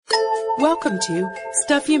Welcome to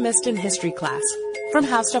Stuff You Missed in History Class from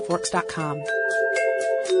HowStuffWorks.com.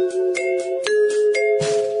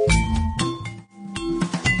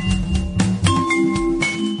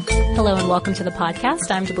 Hello and welcome to the podcast.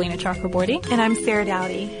 I'm Deblina Chakraborty. And I'm Sarah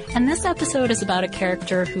Dowdy. And this episode is about a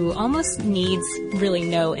character who almost needs really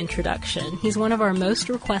no introduction. He's one of our most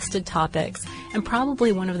requested topics and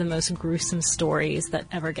probably one of the most gruesome stories that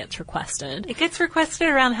ever gets requested. It gets requested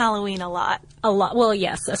around Halloween a lot. A lot. Well,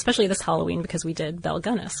 yes, especially this Halloween because we did Belle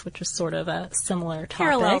Gunness, which was sort of a similar topic.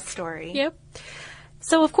 Parallel story. Yep.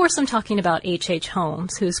 So, of course, I'm talking about H.H.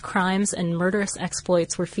 Holmes, whose crimes and murderous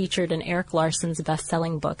exploits were featured in Eric Larson's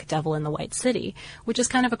best-selling book, Devil in the White City, which is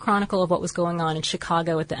kind of a chronicle of what was going on in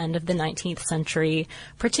Chicago at the end of the 19th century,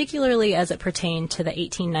 particularly as it pertained to the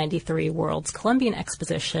 1893 World's Columbian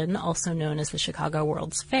Exposition, also known as the Chicago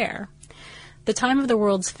World's Fair. The time of the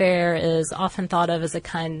World's Fair is often thought of as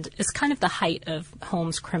kind of the height of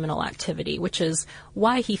Holmes' criminal activity, which is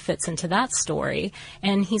why he fits into that story.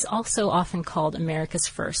 And he's also often called America's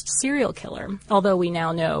first serial killer, although we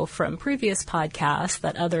now know from previous podcasts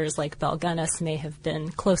that others like Belle Gunness may have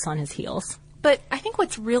been close on his heels. But I think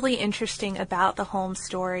what's really interesting about the Holmes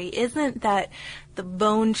story isn't that the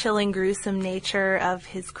bone-chilling, gruesome nature of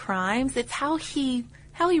his crimes. It's how he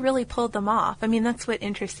really pulled them off. I mean, that's what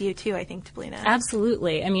interests you too, I think, Deblina.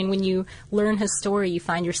 Absolutely. I mean, when you learn his story, you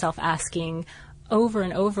find yourself asking over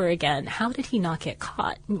and over again, how did he not get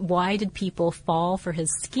caught? Why did people fall for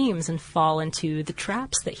his schemes and fall into the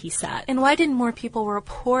traps that he set? And why didn't more people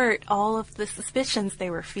report all of the suspicions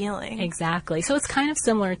they were feeling? Exactly. So it's kind of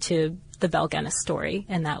similar to the Belle Gunness story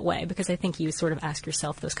in that way, because I think you sort of ask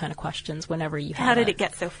yourself those kind of questions whenever you have How did it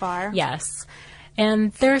get so far? Yes.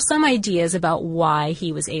 And there are some ideas about why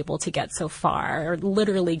he was able to get so far, or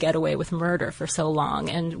literally get away with murder for so long.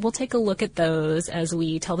 And we'll take a look at those as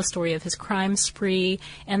we tell the story of his crime spree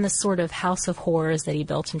and the sort of house of horrors that he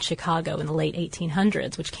built in Chicago in the late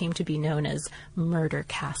 1800s, which came to be known as Murder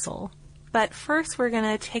Castle. But first, we're going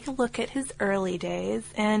to take a look at his early days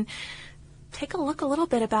and take a look a little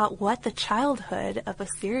bit about what the childhood of a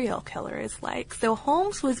serial killer is like. So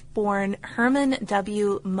Holmes was born Herman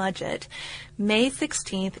W. Mudgett, May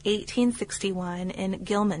 16th, 1861 in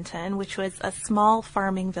Gilmanton, which was a small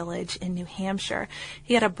farming village in New Hampshire.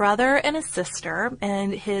 He had a brother and a sister,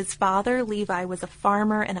 and his father, Levi, was a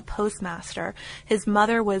farmer and a postmaster. His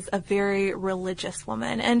mother was a very religious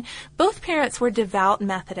woman, and both parents were devout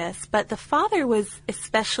Methodists, but the father was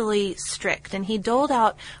especially strict, and he doled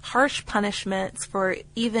out harsh punishments for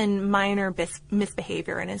even minor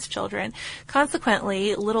misbehavior in his children.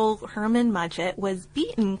 Consequently, little Herman Mudgett was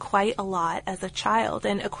beaten quite a lot as a child,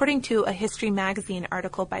 and according to a History Magazine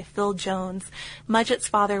article by Phil Jones, Mudgett's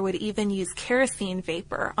father would even use kerosene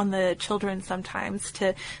vapor on the children sometimes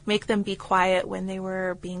to make them be quiet when they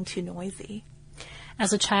were being too noisy.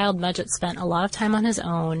 As a child, Mudgett spent a lot of time on his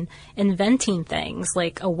own, inventing things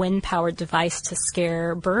like a wind-powered device to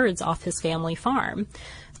scare birds off his family farm.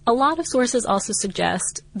 A lot of sources also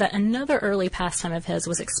suggest that another early pastime of his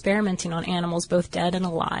was experimenting on animals both dead and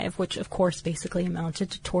alive, which of course basically amounted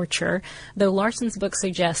to torture, though Larson's book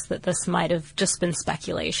suggests that this might have just been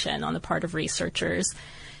speculation on the part of researchers.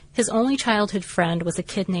 His only childhood friend was a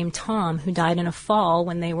kid named Tom who died in a fall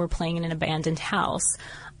when they were playing in an abandoned house.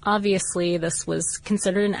 Obviously, this was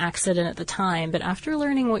considered an accident at the time, but after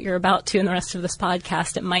learning what you're about to in the rest of this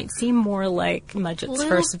podcast, it might seem more like Mudgett's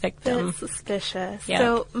first victim. Bit suspicious. Yep.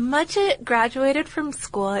 So Mudgett graduated from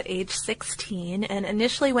school at age 16 and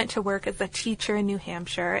initially went to work as a teacher in New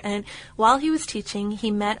Hampshire. And while he was teaching, he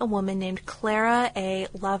met a woman named Clara A.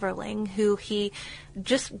 Loverling, who he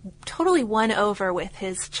just totally won over with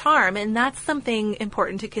his charm. And that's something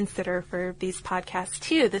important to consider for these podcasts,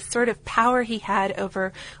 too. This sort of power he had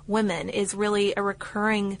over women is really a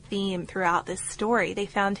recurring theme throughout this story. They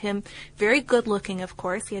found him very good looking, of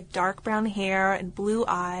course. He had dark brown hair and blue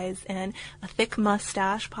eyes and a thick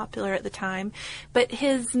mustache, popular at the time. But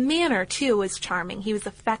his manner, too, was charming. He was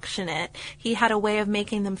affectionate. He had a way of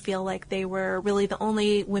making them feel like they were really the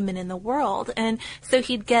only women in the world. And so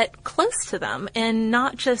he'd get close to them, and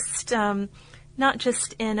not just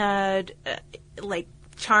in a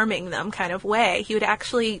charming them kind of way. He would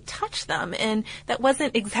actually touch them, and that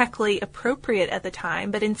wasn't exactly appropriate at the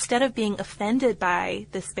time, but instead of being offended by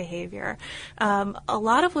this behavior, a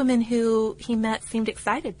lot of women who he met seemed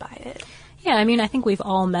excited by it. Yeah, I mean, I think we've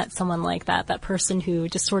all met someone like that person who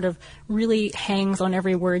just sort of really hangs on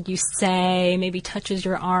every word you say, maybe touches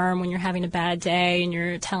your arm when you're having a bad day and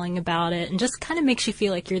you're telling about it, and just kind of makes you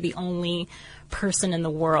feel like you're the only person in the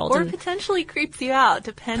world. Or and potentially creeps you out,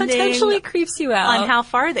 depending on how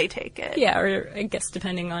far they take it. Yeah, or I guess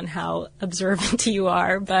depending on how observant you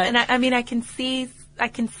are. But and I mean, I can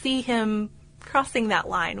see him crossing that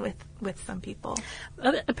line with some people.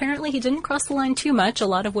 Apparently he didn't cross the line too much. A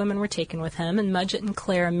lot of women were taken with him, and Mudgett and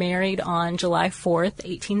Clara married on July 4th,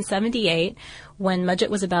 1878, when Mudgett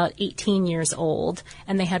was about 18 years old,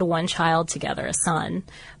 and they had one child together, a son.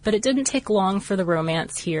 But it didn't take long for the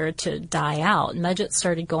romance here to die out. Mudgett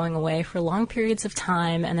started going away for long periods of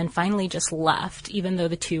time and then finally just left, even though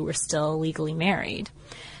the two were still legally married.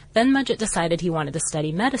 Then Mudgett decided he wanted to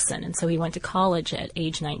study medicine, and so he went to college at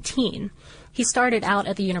age 19. He started out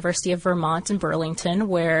at the University of Vermont in Burlington,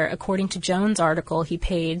 where, according to Jones' article, he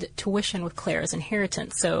paid tuition with Clara's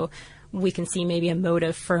inheritance, so we can see maybe a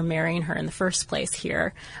motive for marrying her in the first place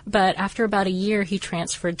here. But after about a year, he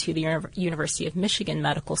transferred to the University of Michigan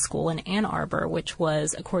Medical School in Ann Arbor, which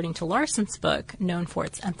was, according to Larson's book, known for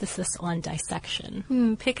its emphasis on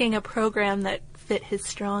dissection. Picking a program that fit his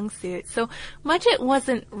strong suit. So Mudgett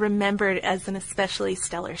wasn't remembered as an especially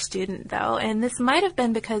stellar student, though, and this might have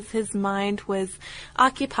been because his mind was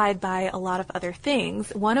occupied by a lot of other things,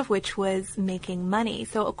 one of which was making money.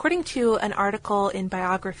 So according to an article in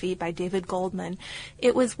biography by David Goldman,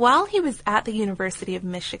 it was while he was at the University of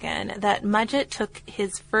Michigan that Mudgett took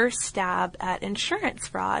his first stab at insurance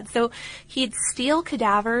fraud. So he'd steal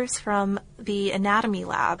cadavers from the anatomy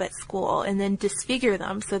lab at school and then disfigure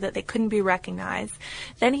them so that they couldn't be recognized.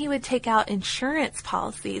 Then he would take out insurance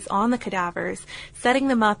policies on the cadavers, setting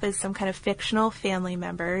them up as some kind of fictional family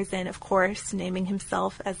members and, of course, naming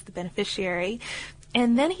himself as the beneficiary.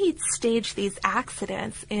 And then he'd stage these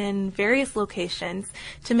accidents in various locations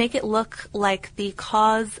to make it look like the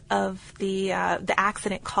cause of the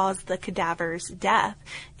accident caused the cadaver's death.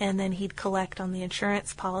 And then he'd collect on the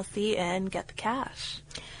insurance policy and get the cash.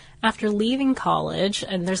 After leaving college,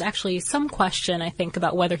 and there's actually some question, I think,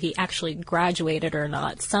 about whether he actually graduated or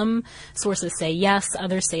not. Some sources say yes,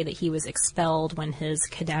 others say that he was expelled when his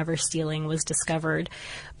cadaver stealing was discovered.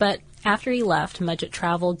 But after he left, Mudgett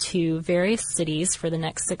traveled to various cities for the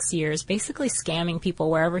next 6 years, basically scamming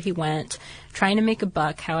people wherever he went, trying to make a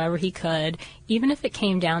buck however he could, even if it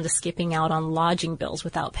came down to skipping out on lodging bills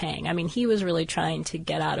without paying. I mean, he was really trying to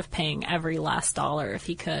get out of paying every last dollar if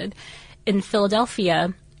he could. In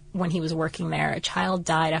Philadelphia, when he was working there, a child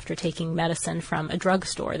died after taking medicine from a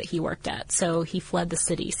drugstore that he worked at, so he fled the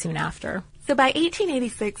city soon after. So by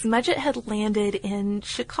 1886, Mudgett had landed in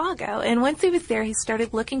Chicago, and once he was there, he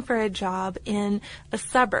started looking for a job in a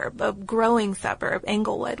suburb, a growing suburb,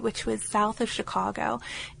 Englewood, which was south of Chicago.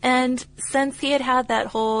 And since he had had that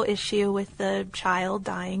whole issue with the child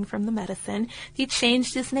dying from the medicine, he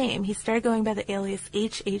changed his name. He started going by the alias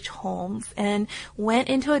H.H. Holmes and went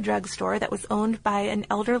into a drugstore that was owned by an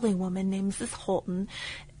elderly woman named Mrs. Holton,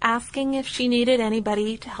 asking if she needed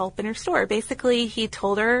anybody to help in her store. Basically, he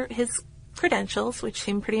told her his credentials, which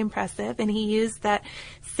seemed pretty impressive, and he used that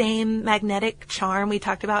same magnetic charm we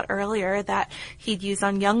talked about earlier that he'd use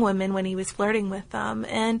on young women when he was flirting with them.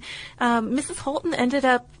 And Mrs. Holton ended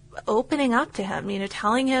up opening up to him,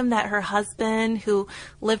 telling him that her husband, who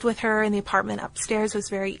lived with her in the apartment upstairs, was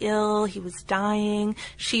very ill. He was dying.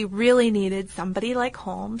 She really needed somebody like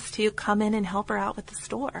Holmes to come in and help her out with the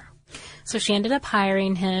store. So she ended up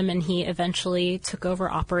hiring him, and he eventually took over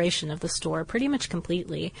operation of the store pretty much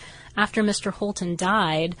completely. After Mr. Holton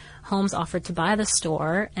died, Holmes offered to buy the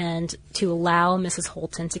store and to allow Mrs.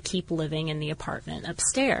 Holton to keep living in the apartment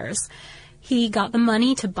upstairs. He got the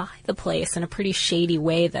money to buy the place in a pretty shady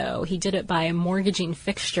way, though. He did it by mortgaging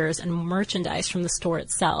fixtures and merchandise from the store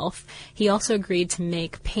itself. He also agreed to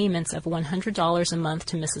make payments of $100 a month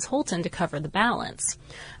to Mrs. Holton to cover the balance.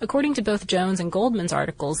 According to both Jones and Goldman's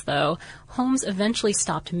articles, though, Holmes eventually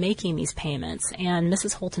stopped making these payments, and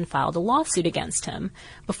Mrs. Holton filed a lawsuit against him.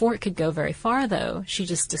 Before it could go very far, though, she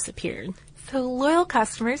just disappeared. So loyal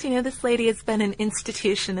customers, this lady has been an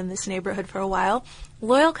institution in this neighborhood for a while.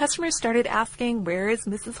 Loyal customers started asking, where is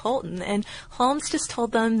Mrs. Holton? And Holmes just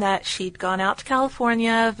told them that she'd gone out to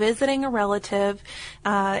California visiting a relative.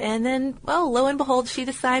 And then, lo and behold, she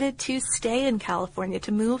decided to stay in California,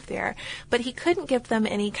 to move there. But he couldn't give them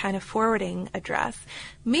any kind of forwarding address.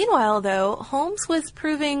 Meanwhile, though, Holmes was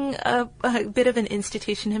proving a bit of an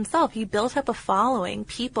institution himself. He built up a following.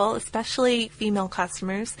 People, especially female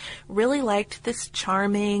customers, really liked this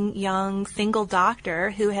charming, young, single doctor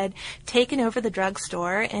who had taken over the drugstore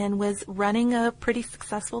and was running a pretty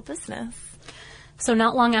successful business. So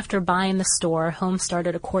not long after buying the store, Holmes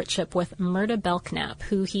started a courtship with Myrta Belknap,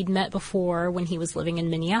 who he'd met before when he was living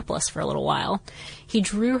in Minneapolis for a little while. He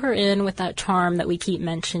drew her in with that charm that we keep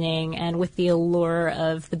mentioning and with the allure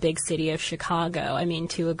of the big city of Chicago. I mean,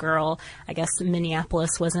 to a girl, I guess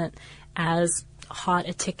Minneapolis wasn't as hot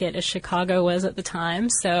a ticket as Chicago was at the time,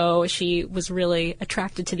 so she was really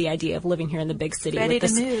attracted to the idea of living here in the big city with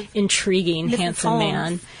this intriguing, handsome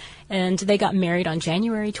man. And they got married on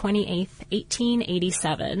January 28th,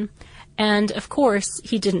 1887. And, of course,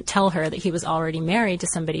 he didn't tell her that he was already married to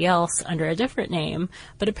somebody else under a different name,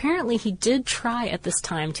 but apparently he did try at this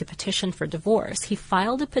time to petition for divorce. He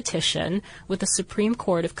filed a petition with the Supreme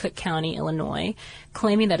Court of Cook County, Illinois,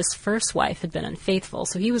 claiming that his first wife had been unfaithful,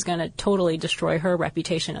 so he was going to totally destroy her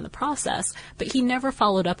reputation in the process, but he never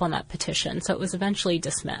followed up on that petition, so it was eventually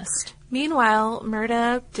dismissed. Meanwhile,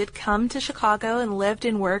 Myrta did come to Chicago and lived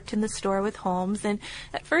and worked in the store with Holmes, and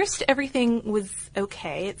at first everything was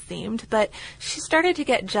okay, it seemed, but she started to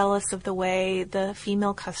get jealous of the way the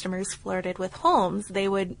female customers flirted with Holmes. They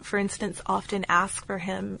would, for instance, often ask for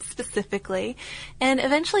him specifically, and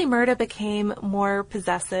eventually Myrta became more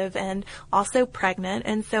possessive and also pregnant,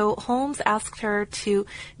 and so Holmes asked her to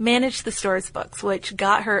manage the store's books, which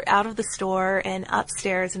got her out of the store and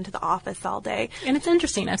upstairs into the office all day. And it's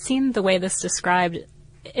interesting, I've seen the way this is described.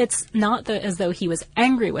 It's not as though he was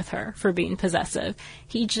angry with her for being possessive.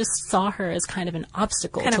 He just saw her as kind of an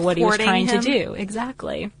obstacle to what he was trying to do.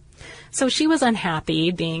 Exactly. So she was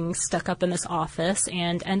unhappy being stuck up in this office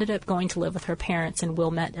and ended up going to live with her parents in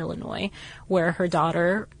Wilmette, Illinois, where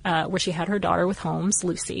she had her daughter with Holmes,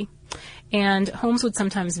 Lucy. And Holmes would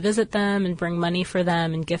sometimes visit them and bring money for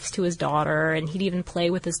them and gifts to his daughter, and he'd even play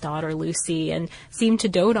with his daughter, Lucy, and seemed to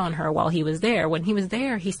dote on her while he was there. When he was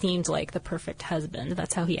there, he seemed like the perfect husband.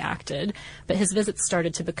 That's how he acted. But his visits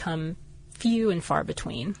started to become few and far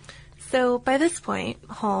between. So by this point,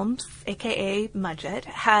 Holmes, a.k.a. Mudgett,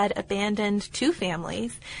 had abandoned 2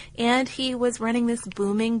 families, and he was running this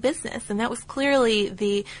booming business, and that was clearly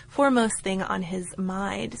the foremost thing on his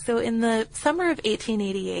mind. So in the summer of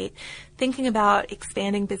 1888, thinking about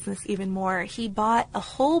expanding business even more, he bought a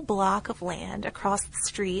whole block of land across the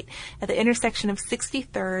street at the intersection of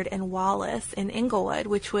 63rd and Wallace in Inglewood,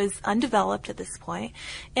 which was undeveloped at this point,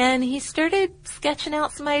 and he started sketching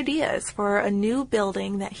out some ideas for a new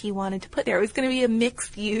building that he wanted to put there. It was going to be a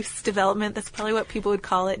mixed-use development. That's probably what people would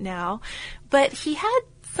call it now. But he had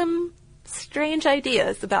some strange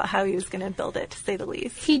ideas about how he was going to build it, to say the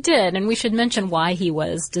least. He did, and we should mention why he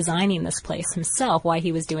was designing this place himself, why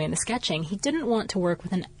he was doing the sketching. He didn't want to work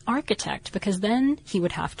with an architect because then he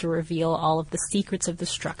would have to reveal all of the secrets of the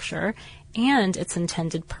structure and its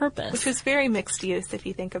intended purpose. Which was very mixed use if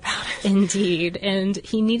you think about it. Indeed, and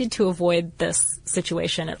he needed to avoid this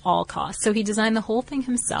situation at all costs. So he designed the whole thing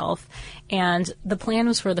himself, and the plan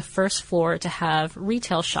was for the first floor to have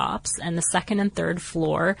retail shops and the second and third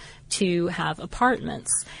floor to have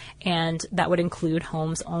apartments. And that would include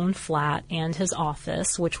Holmes' own flat and his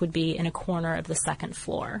office, which would be in a corner of the second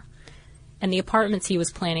floor. And the apartments he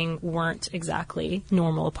was planning weren't exactly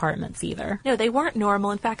normal apartments either. No, they weren't normal.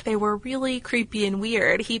 In fact, they were really creepy and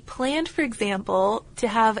weird. He planned, for example, to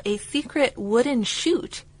have a secret wooden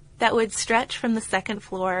chute that would stretch from the second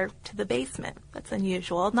floor to the basement. That's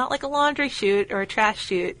unusual. Not like a laundry chute or a trash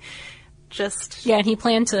chute. Yeah, and he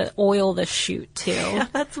planned to oil the chute, too. Yeah,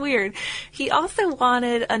 that's weird. He also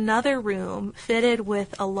wanted another room fitted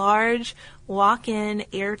with a large walk-in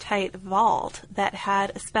airtight vault that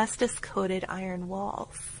had asbestos-coated iron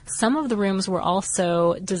walls. Some of the rooms were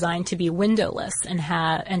also designed to be windowless and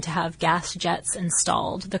to have gas jets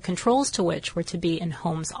installed, the controls to which were to be in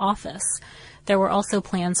Holmes' office. There were also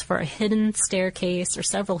plans for a hidden staircase or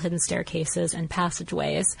several hidden staircases and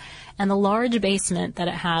passageways, and the large basement that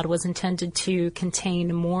it had was intended to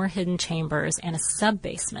contain more hidden chambers and a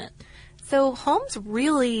sub-basement. So Holmes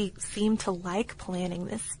really seemed to like planning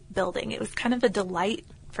this building. It was kind of a delight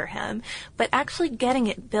for him, but actually getting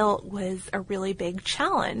it built was a really big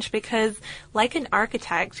challenge because, like an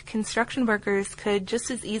architect, construction workers could just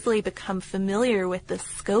as easily become familiar with the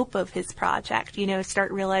scope of his project,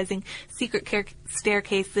 start realizing secret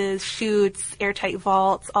staircases, chutes, airtight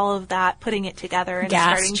vaults, all of that, putting it together and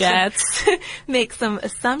starting to make some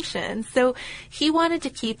assumptions. So he wanted to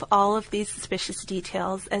keep all of these suspicious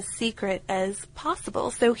details as secret as possible.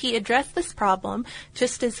 So he addressed this problem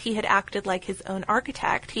just as he had acted like his own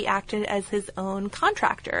architect. project, he acted as his own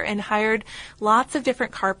contractor and hired lots of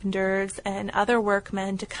different carpenters and other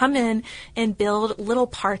workmen to come in and build little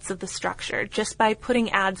parts of the structure just by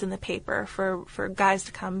putting ads in the paper for guys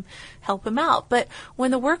to come help him out. But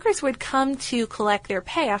when the workers would come to collect their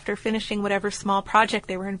pay after finishing whatever small project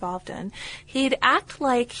they were involved in, he'd act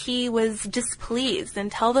like he was displeased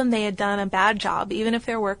and tell them they had done a bad job, even if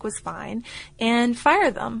their work was fine, and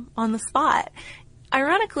fire them on the spot.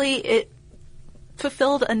 Ironically, it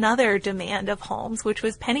fulfilled another demand of Holmes, which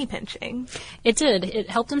was penny pinching. It did.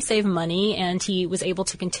 It helped him save money, and he was able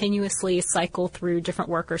to continuously cycle through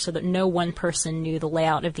different workers so that no one person knew the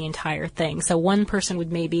layout of the entire thing. So one person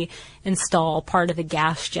would maybe install part of the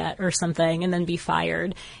gas jet or something and then be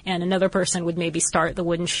fired, and another person would maybe start the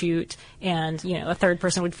wooden chute, and, a third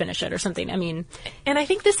person would finish it or something. And I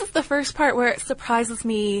think this is the first part where it surprises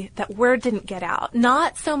me that word didn't get out.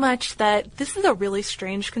 Not so much that this is a really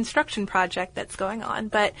strange construction project that's going on,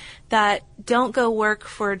 but that don't go work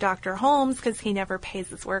for Dr. Holmes because he never pays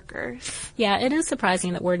his workers. Yeah, it is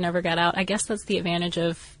surprising that word never got out. I guess that's the advantage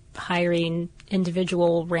of hiring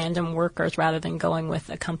individual random workers rather than going with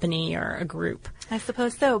a company or a group. I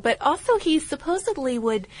suppose so. But also he supposedly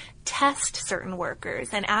would test certain workers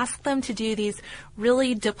and ask them to do these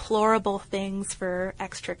really deplorable things for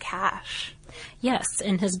extra cash. Yes,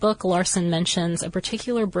 in his book, Larson mentions a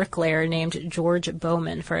particular bricklayer named George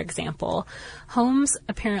Bowman, for example. Holmes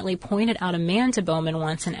apparently pointed out a man to Bowman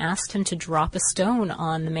once and asked him to drop a stone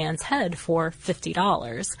on the man's head for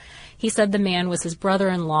 $50. He said the man was his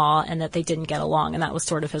brother-in-law and that they didn't get along, and that was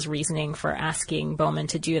sort of his reasoning for asking Bowman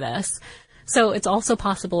to do this. So it's also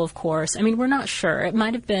possible, of course, we're not sure. It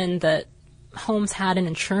might have been that Holmes had an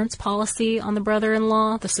insurance policy on the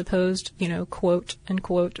brother-in-law, the supposed,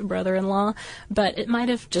 quote-unquote brother-in-law, but it might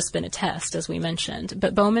have just been a test, as we mentioned.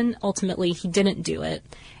 But Bowman, ultimately, he didn't do it,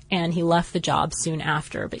 and he left the job soon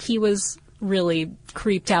after. But he was really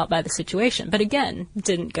creeped out by the situation, but again,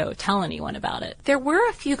 didn't go tell anyone about it. There were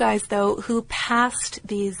a few guys, though, who passed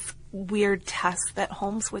these weird tests that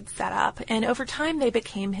Holmes would set up, and over time they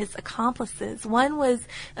became his accomplices. One was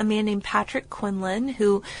a man named Patrick Quinlan,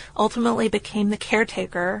 who ultimately became the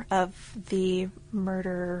caretaker of the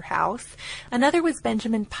murder house. Another was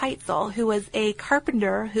Benjamin Peitzel, who was a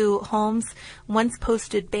carpenter who Holmes once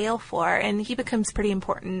posted bail for, and he becomes pretty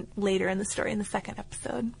important later in the story in the second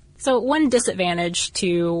episode. So one disadvantage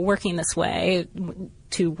to working this way,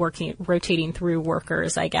 rotating through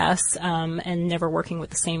workers, I guess, and never working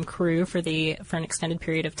with the same crew for an extended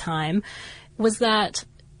period of time, was that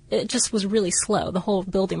it just was really slow. The whole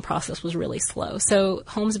building process was really slow. So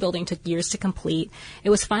Holmes' building took years to complete. It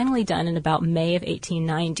was finally done in about May of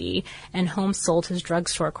 1890, and Holmes sold his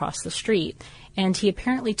drugstore across the street. And he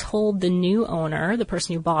apparently told the new owner, the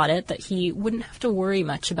person who bought it, that he wouldn't have to worry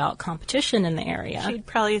much about competition in the area. She'd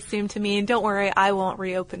probably assume to me, don't worry, I won't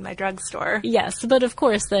reopen my drugstore. Yes, but of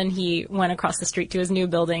course then he went across the street to his new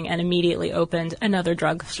building and immediately opened another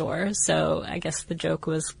drugstore. So I guess the joke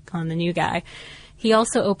was on the new guy. He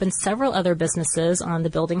also opened several other businesses on the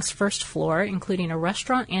building's first floor, including a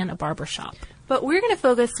restaurant and a barber shop. But we're going to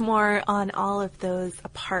focus more on all of those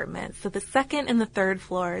apartments. So the second and the third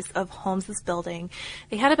floors of Holmes's building,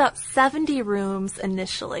 they had about 70 rooms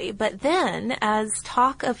initially. But then, as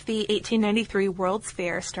talk of the 1893 World's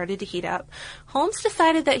Fair started to heat up, Holmes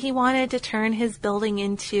decided that he wanted to turn his building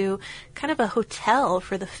into kind of a hotel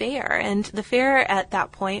for the fair. And the fair at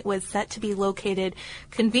that point was set to be located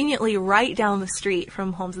conveniently right down the street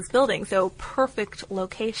from Holmes's building. So perfect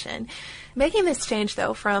location. Making this change,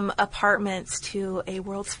 though, from apartments to a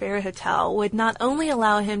World's Fair hotel would not only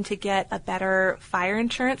allow him to get a better fire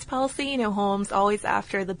insurance policy, Holmes always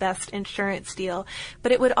after the best insurance deal,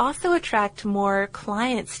 but it would also attract more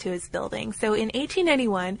clients to his building. So in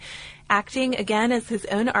 1891, acting again as his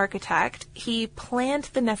own architect, he planned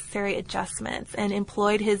the necessary adjustments and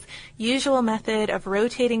employed his usual method of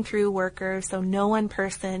rotating through workers so no one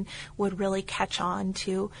person would really catch on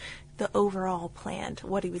to the overall plan,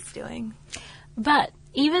 what he was doing. But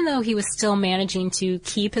even though he was still managing to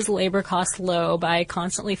keep his labor costs low by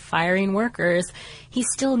constantly firing workers, he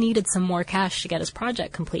still needed some more cash to get his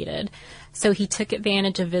project completed. So he took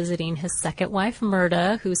advantage of visiting his second wife,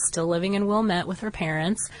 Myrta, who's still living in Wilmette with her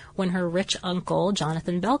parents, when her rich uncle,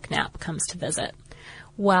 Jonathan Belknap, comes to visit.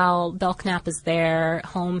 While Belknap is there,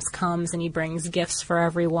 Holmes comes and he brings gifts for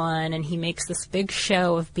everyone, and he makes this big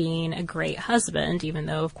show of being a great husband, even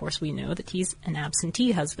though, of course, we know that he's an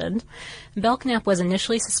absentee husband. Belknap was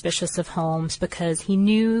initially suspicious of Holmes because he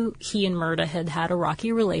knew he and Myrta had had a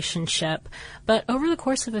rocky relationship, but over the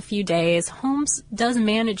course of a few days, Holmes does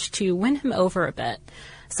manage to win him over a bit.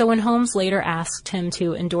 So when Holmes later asked him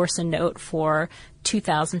to endorse a note for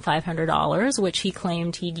 $2,500, which he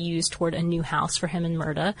claimed he'd use toward a new house for him and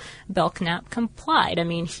Myrta, Belknap complied. I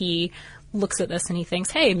mean, he looks at this and he thinks,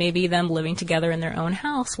 hey, maybe them living together in their own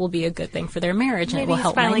house will be a good thing for their marriage, and it will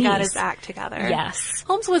help my niece. Maybe he's finally got his act together. Yes.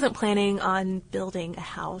 Holmes wasn't planning on building a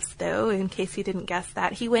house, though, in case you didn't guess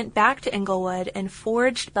that. He went back to Englewood and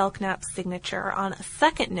forged Belknap's signature on a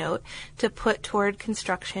second note to put toward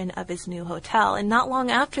construction of his new hotel. And not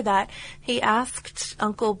long after that, he asked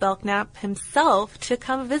Uncle Belknap himself to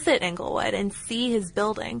come visit Englewood and see his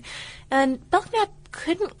building. And Belknap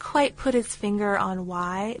couldn't quite put his finger on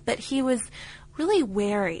why, but he was really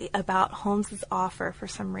wary about Holmes's offer for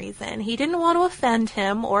some reason. He didn't want to offend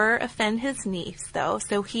him or offend his niece, though,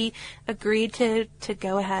 so he agreed to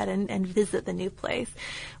go ahead and visit the new place.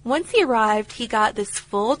 Once he arrived, he got this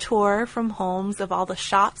full tour from Holmes of all the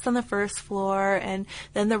shops on the first floor and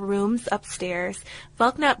then the rooms upstairs.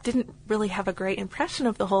 Belknap didn't really have a great impression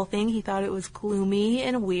of the whole thing. He thought it was gloomy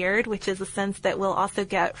and weird, which is a sense that we'll also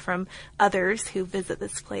get from others who visit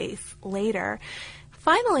this place later.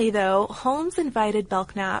 Finally, though, Holmes invited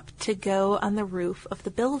Belknap to go on the roof of the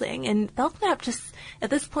building, and Belknap just, at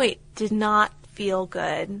this point, did not feel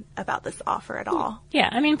good about this offer at all. Yeah,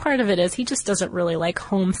 I mean, part of it is he just doesn't really like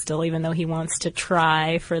Holmes still, even though he wants to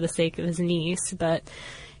try for the sake of his niece, but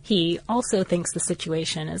he also thinks the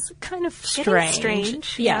situation is kind of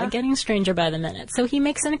strange. Yeah, getting stranger by the minute. So he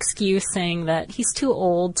makes an excuse saying that he's too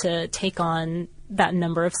old to take on that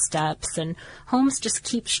number of steps, and Holmes just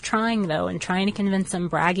keeps trying, though, and trying to convince him,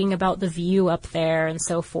 bragging about the view up there and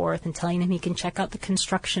so forth, and telling him he can check out the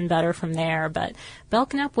construction better from there, but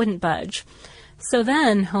Belknap wouldn't budge. So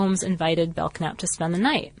then Holmes invited Belknap to spend the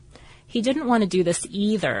night. He didn't want to do this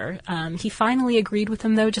either. He finally agreed with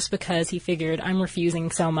him, though, just because he figured, I'm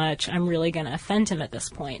refusing so much, I'm really going to offend him at this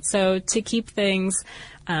point. So to keep things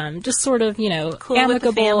just sort of, cool amicable. With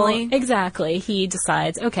the family. Exactly. He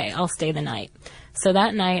decides, okay, I'll stay the night. So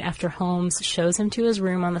that night, after Holmes shows him to his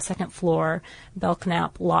room on the second floor,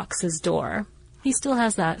 Belknap locks his door. He still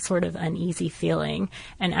has that sort of uneasy feeling,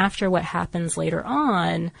 and after what happens later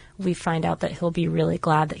on, we find out that he'll be really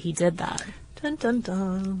glad that he did that. Dun, dun,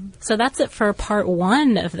 dun. So that's it for part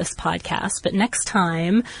 1 of this podcast. But next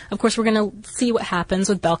time, of course, we're going to see what happens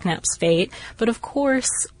with Belknap's fate. But of course,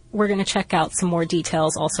 we're going to check out some more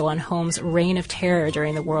details also on Holmes' reign of terror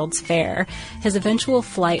during the World's Fair, his eventual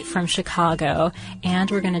flight from Chicago,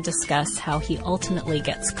 and we're going to discuss how he ultimately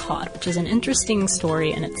gets caught, which is an interesting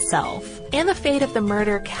story in itself. And the fate of the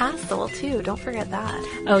murder castle, too. Don't forget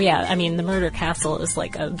that. Oh, yeah. I mean, the murder castle is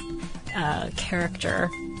like a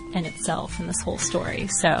character in itself in this whole story.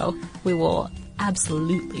 So we will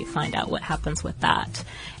absolutely find out what happens with that.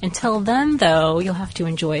 Until then, though, you'll have to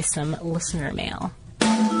enjoy some listener mail.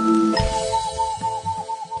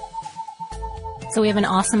 So we have an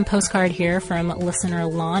awesome postcard here from listener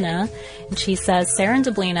Lana, and she says, Sarah and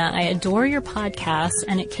Deblina, I adore your podcast,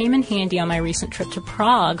 and it came in handy on my recent trip to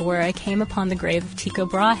Prague, where I came upon the grave of Tycho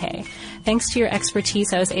Brahe. Thanks to your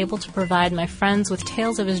expertise, I was able to provide my friends with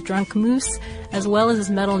tales of his drunk moose, as well as his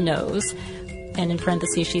metal nose. And in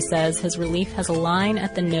parentheses, she says, his relief has a line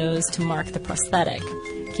at the nose to mark the prosthetic.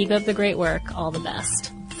 Keep up the great work. All the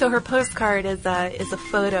best. So her postcard is a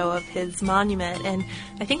photo of his monument, and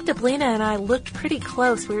I think Deblina and I looked pretty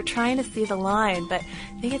close. We were trying to see the line, but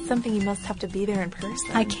I think it's something you must have to be there in person.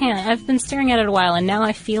 I can't. I've been staring at it a while, and now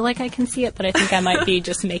I feel like I can see it, but I think I might be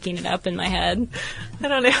just making it up in my head. I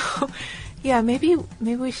don't know. Yeah, maybe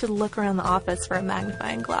we should look around the office for a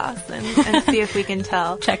magnifying glass and see if we can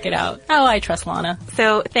tell. Check it out. Oh, I trust Lana.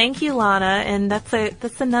 So thank you, Lana, and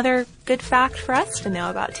that's another good fact for us to know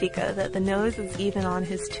about Tycho, that the nose is even on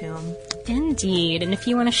his tomb. Indeed. And if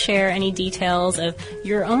you want to share any details of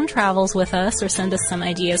your own travels with us or send us some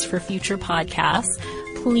ideas for future podcasts,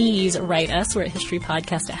 please write us. We're at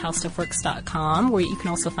historypodcast@howstuffworks.com, where you can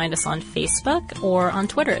also find us on Facebook or on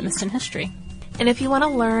Twitter at Missed in History. And if you want to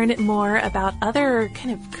learn more about other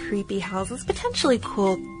kind of creepy houses, potentially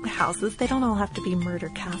cool houses, they don't all have to be murder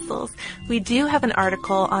castles, we do have an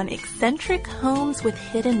article on eccentric homes with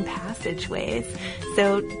hidden passageways.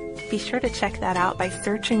 So be sure to check that out by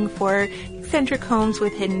searching for eccentric homes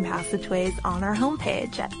with hidden passageways on our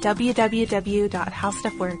homepage at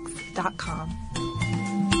www.howstuffworks.com.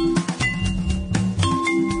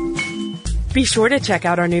 Be sure to check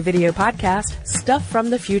out our new video podcast, Stuff from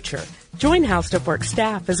the Future. Join How Stuff Works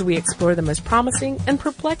staff as we explore the most promising and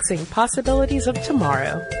perplexing possibilities of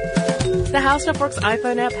tomorrow. The How Stuff Works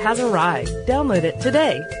iPhone app has arrived. Download it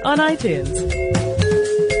today on iTunes.